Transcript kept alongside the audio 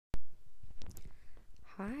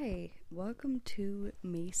Hi, welcome to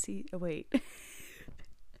Macy.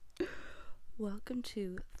 Welcome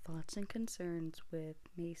to Thoughts and Concerns with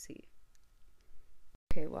Macy.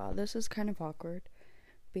 Okay, wow, this is kind of awkward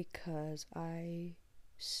because I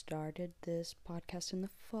started this podcast in the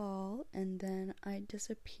fall and then I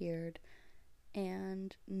disappeared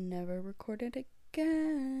and never recorded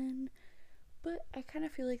again. But I kind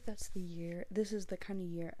of feel like this is the kind of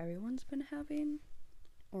year everyone's been having.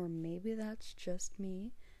 Or maybe that's just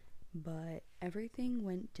me, but everything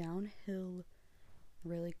went downhill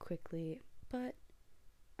really quickly. But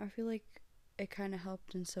I feel like it kind of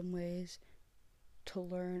helped in some ways to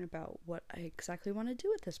learn about what I exactly want to do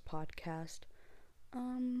with this podcast.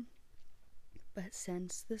 But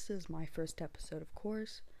since this is my first episode, of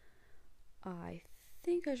course, I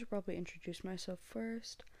think I should probably introduce myself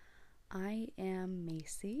first. I am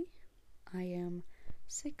Macy. I am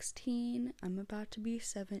 16. I'm about to be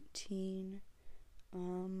 17.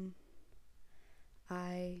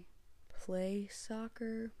 I play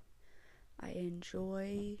soccer. I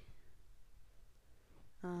enjoy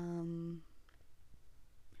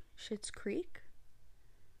Schitt's Creek.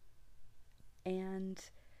 And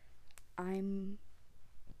I'm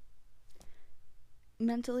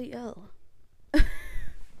mentally ill.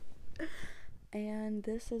 And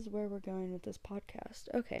this is where we're going with this podcast.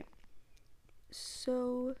 Okay.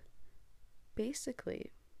 So,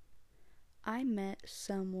 basically, I met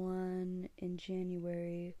someone in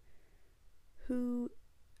January who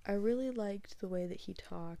I really liked the way that he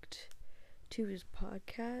talked to his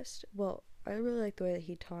podcast. Well, I really liked the way that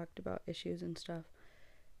he talked about issues and stuff.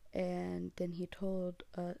 And then he told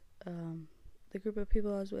the group of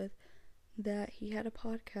people I was with that he had a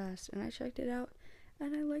podcast, and I checked it out,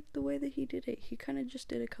 and I liked the way that he did it. He kind of just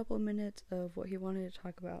did a couple of minutes of what he wanted to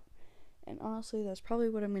talk about. And honestly, that's probably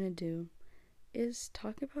what I'm going to do, is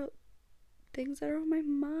talk about things that are on my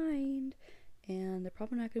mind. And they're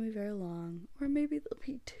probably not going to be very long. Or maybe they'll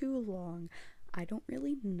be too long. I don't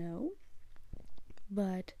really know.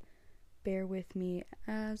 But bear with me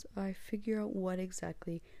as I figure out what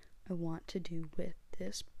exactly I want to do with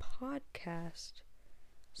this podcast.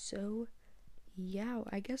 So, yeah,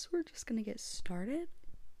 I guess we're just going to get started.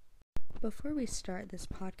 Before we start this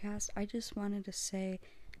podcast, I just wanted to say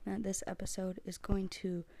that this episode is going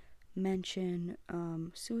to mention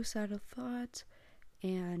suicidal thoughts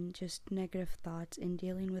and just negative thoughts in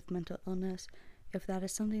dealing with mental illness. If that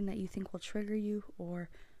is something that you think will trigger you or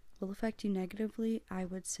will affect you negatively, I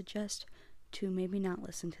would suggest to maybe not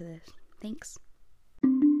listen to this. Thanks.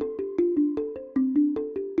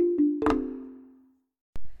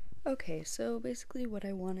 Okay, so basically what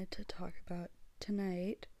I wanted to talk about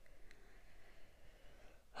tonight,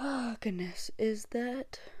 is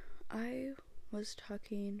that I was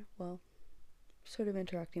talking, sort of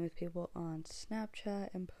interacting with people on Snapchat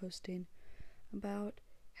and posting about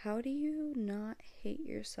how do you not hate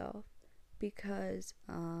yourself, because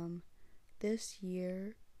this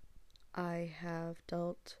year I have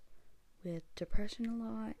dealt with depression a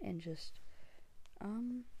lot and just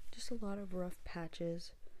a lot of rough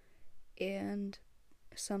patches. And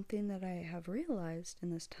something that I have realized in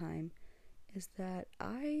this time is that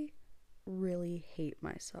I really hate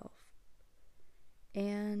myself.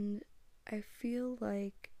 And I feel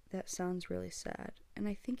like that sounds really sad, and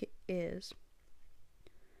I think it is.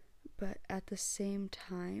 But at the same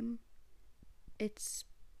time, it's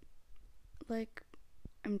like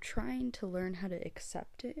I'm trying to learn how to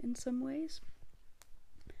accept it in some ways.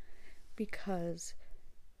 Because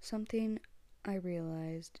something I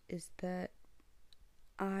realized is that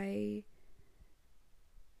I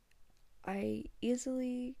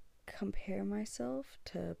easily compare myself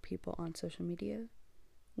to people on social media,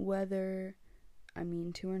 whether I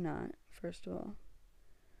mean to or not, first of all.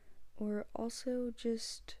 Or also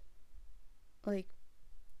just, like,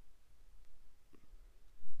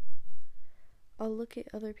 I'll look at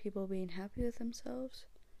other people being happy with themselves,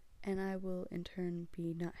 and I will in turn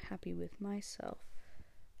be not happy with myself.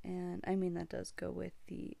 And I mean that does go with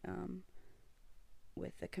the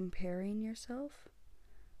comparing yourself,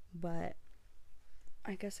 but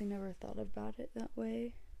I guess I never thought about it that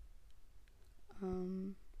way.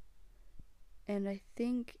 And I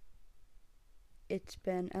think it's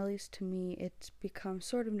been, at least to me, it's become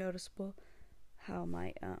sort of noticeable how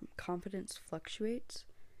my confidence fluctuates,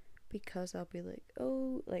 because I'll be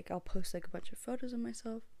like, I'll post like a bunch of photos of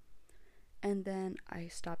myself, and then I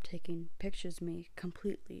stop taking pictures of me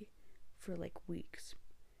completely for like weeks.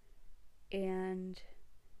 And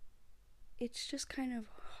it's just kind of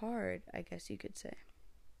hard, I guess you could say.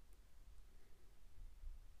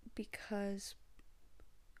 Because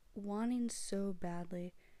wanting so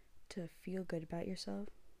badly to feel good about yourself,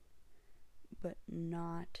 but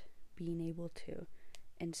not being able to,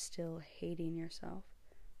 and still hating yourself.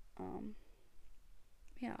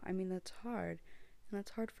 Yeah, I mean, that's hard, and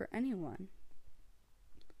that's hard for anyone.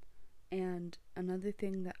 And another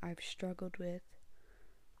thing that I've struggled with,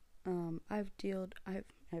 I've dealt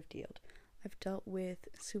with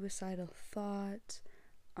suicidal thoughts,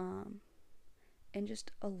 and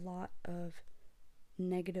just a lot of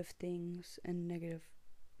negative things and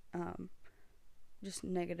just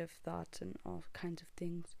negative thoughts and all kinds of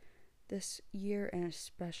things this year, and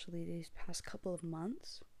especially these past couple of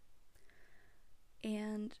months.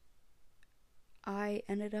 And I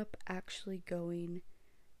ended up actually going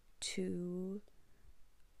to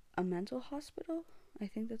a mental hospital. I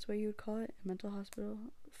think that's what you would call it, a mental hospital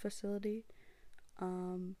facility,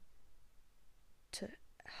 to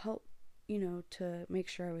help, to make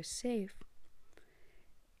sure I was safe.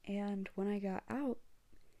 And when I got out,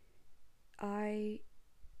 I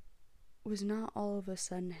was not all of a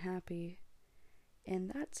sudden happy,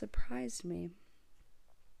 and that surprised me.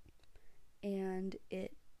 And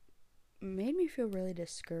it made me feel really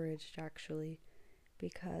discouraged, actually,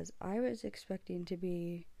 because I was expecting to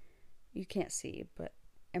be, you can't see, but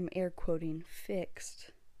I'm air quoting, fixed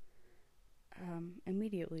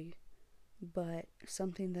immediately. But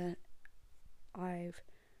something that I've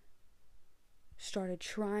started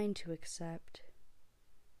trying to accept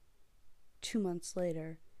 2 months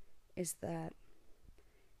later is that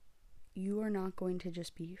you are not going to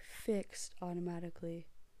just be fixed automatically.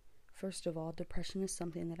 First of all, depression is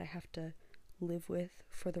something that I have to live with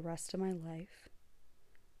for the rest of my life.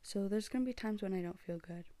 So there's going to be times when I don't feel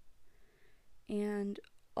good. And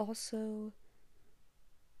also,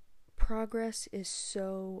 progress is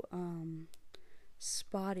so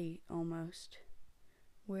spotty almost,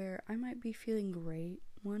 where I might be feeling great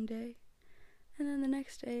one day, and then the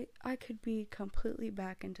next day I could be completely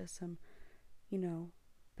back into some,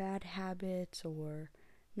 bad habits or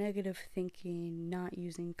negative thinking, not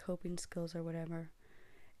using coping skills or whatever.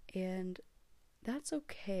 And that's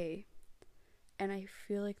okay. And I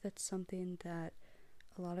feel like that's something that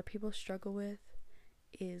a lot of people struggle with,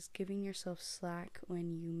 is giving yourself slack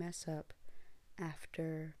when you mess up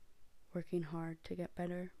after working hard to get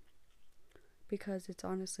better. Because it's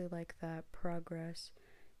honestly like that. Progress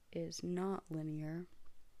is not linear,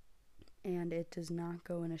 and it does not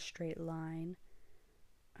go in a straight line,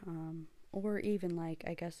 or even like,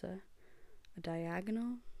 I guess, a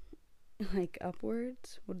diagonal, like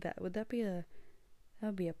upwards. That would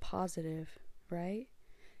be a positive, right?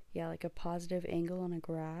 Yeah, like a positive angle on a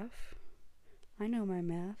graph. I know my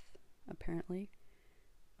math, apparently.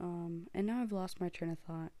 And now I've lost my train of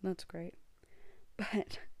thought. That's great.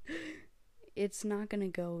 But it's not gonna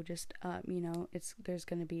go just up, there's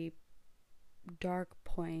gonna be dark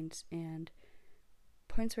points and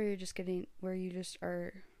points where you just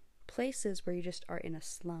are, places where you just are in a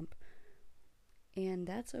slump. And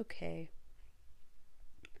that's okay.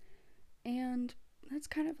 And that's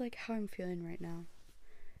kind of like how I'm feeling right now.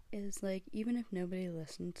 Is like, even if nobody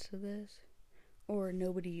listens to this, or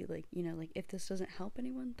nobody, if this doesn't help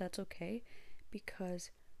anyone, that's okay,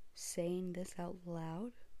 because saying this out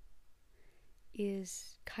loud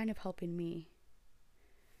is kind of helping me.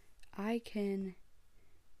 I can,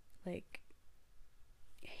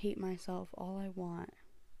 hate myself all I want,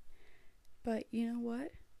 but you know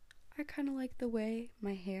what? I kind of like the way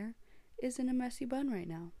my hair is in a messy bun right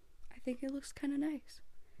now. I think it looks kind of nice.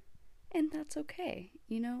 And that's okay,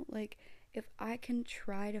 if I can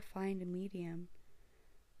try to find a medium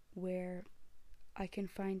where I can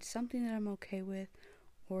find something that I'm okay with,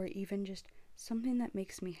 or even just something that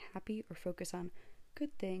makes me happy, or focus on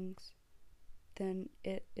good things, then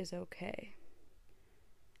it is okay.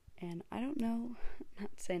 And I don't know, I'm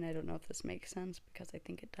not saying I don't know if this makes sense, because I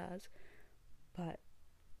think it does, but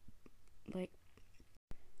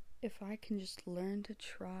if I can just learn to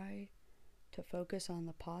try to focus on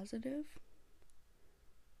the positive,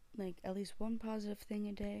 at least one positive thing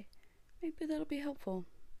a day, maybe that'll be helpful.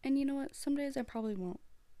 And you know what? Some days I probably won't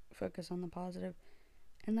focus on the positive,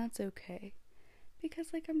 and that's okay,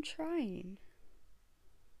 because I'm trying.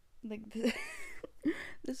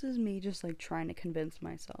 This is me just trying to convince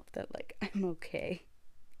myself that I'm okay.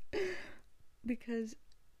 Because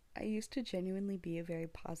I used to genuinely be a very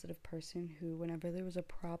positive person who, whenever there was a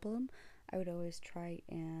problem, I would always try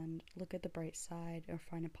and look at the bright side or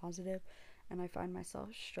find a positive, and I find myself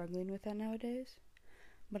struggling with that nowadays.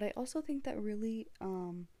 But I also think that really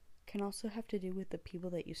can also have to do with the people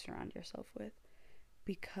that you surround yourself with,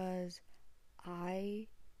 because I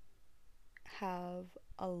have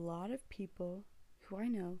a lot of people who I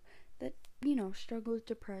know that, struggle with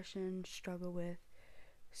depression, struggle with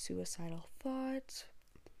suicidal thoughts,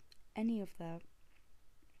 any of that.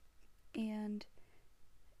 And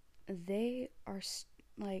they are,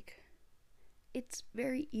 it's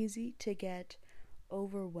very easy to get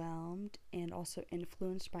overwhelmed and also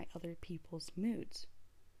influenced by other people's moods.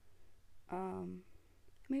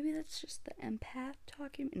 Maybe that's just the empath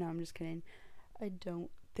talking. No, I'm just kidding. I don't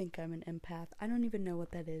think I'm an empath. I don't even know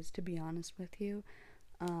what that is, to be honest with you.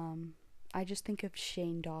 I just think of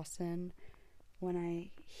Shane Dawson when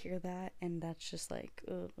I hear that, and that's just like,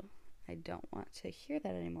 ugh, I don't want to hear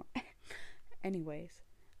that anymore. Anyways,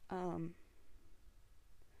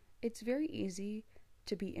 it's very easy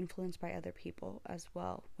to be influenced by other people as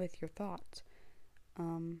well with your thoughts.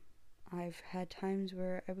 I've had times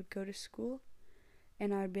where I would go to school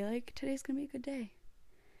and I would be like, today's gonna be a good day.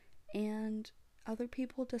 And other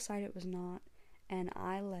people decide it was not, and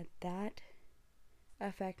I let that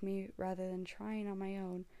affect me rather than trying on my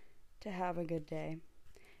own to have a good day.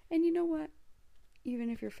 And you know what? Even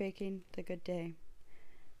if you're faking the good day,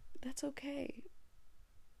 that's okay.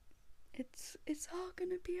 It's all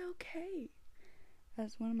gonna be okay.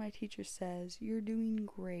 As one of my teachers says, you're doing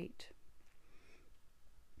great.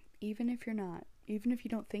 Even if you're not, even if you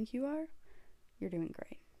don't think you are, you're doing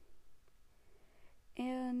great.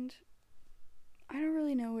 And I don't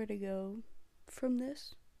really know where to go from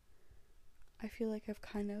this. I feel like I've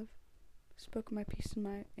kind of spoken my piece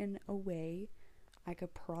in a way. I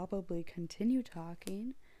could probably continue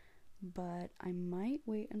talking, but I might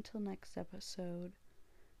wait until next episode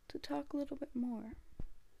to talk a little bit more.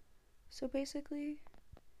 So basically,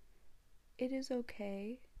 it is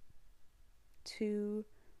okay to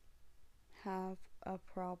have a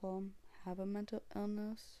problem, have a mental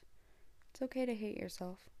illness. It's okay to hate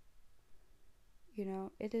yourself.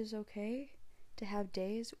 It is okay to have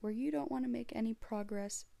days where you don't want to make any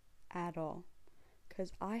progress at all.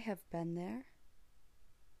 Because I have been there.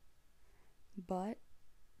 But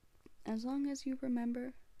as long as you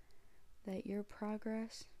remember that your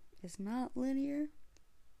progress is not linear,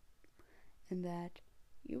 and that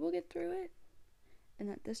you will get through it, and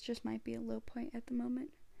that this just might be a low point at the moment,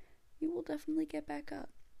 you will definitely get back up.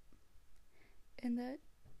 And that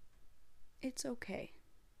it's okay.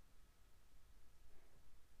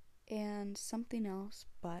 And something else,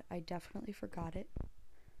 but I definitely forgot it.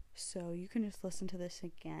 So you can just listen to this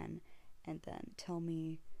again and then tell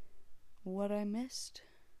me what I missed.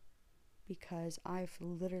 Because I've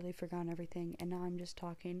literally forgotten everything and now I'm just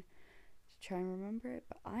talking to try and remember it.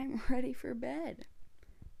 But I'm ready for bed.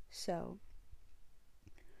 So,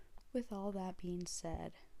 with all that being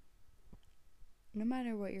said, no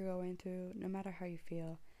matter what you're going through, no matter how you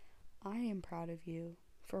feel, I am proud of you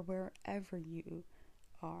for wherever you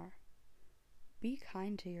are. Be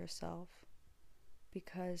kind to yourself,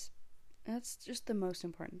 because that's just the most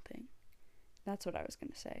important thing. That's what I was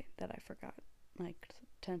going to say that I forgot like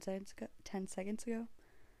 10 seconds ago.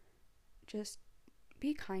 Just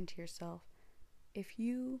be kind to yourself. If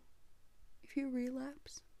you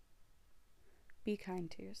relapse, be kind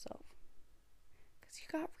to yourself, because you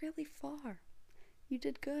got really far. You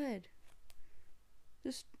did good.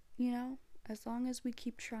 Just, as long as we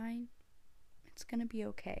keep trying, it's gonna be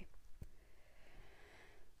okay.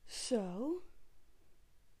 So,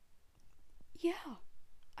 yeah,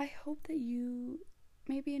 I hope that you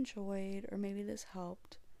maybe enjoyed, or maybe this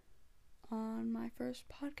helped on my first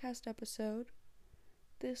podcast episode.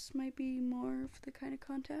 This might be more of the kind of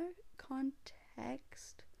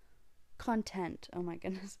content, oh my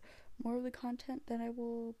goodness, more of the content that I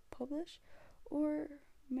will publish, or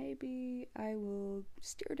maybe I will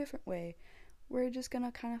steer a different way. We're just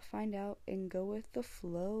gonna kind of find out and go with the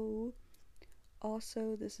flow.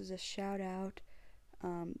 Also, this is a shout out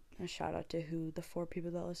to the 4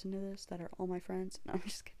 people that listen to this that are all my friends. No, I'm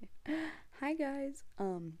just kidding. Hi guys.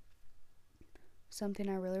 Something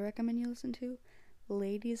I really recommend you listen to,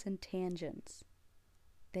 Ladies and Tangents.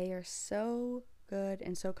 They are so good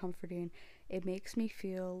and so comforting. It makes me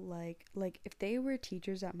feel like if they were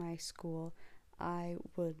teachers at my school, I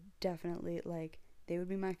would definitely, they would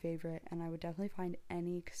be my favorite, and I would definitely find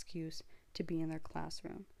any excuse to be in their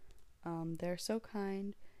classroom. They're so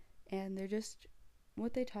kind, and they're just,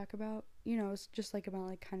 what they talk about, it's just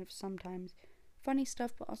about kind of sometimes funny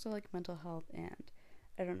stuff, but also mental health, and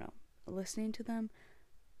I don't know, listening to them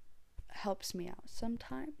helps me out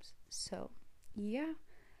sometimes. So yeah,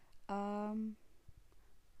 I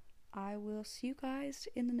will see you guys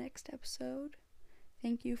in the next episode.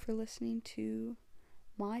 Thank you for listening to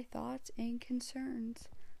my thoughts and concerns.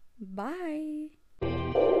 Bye.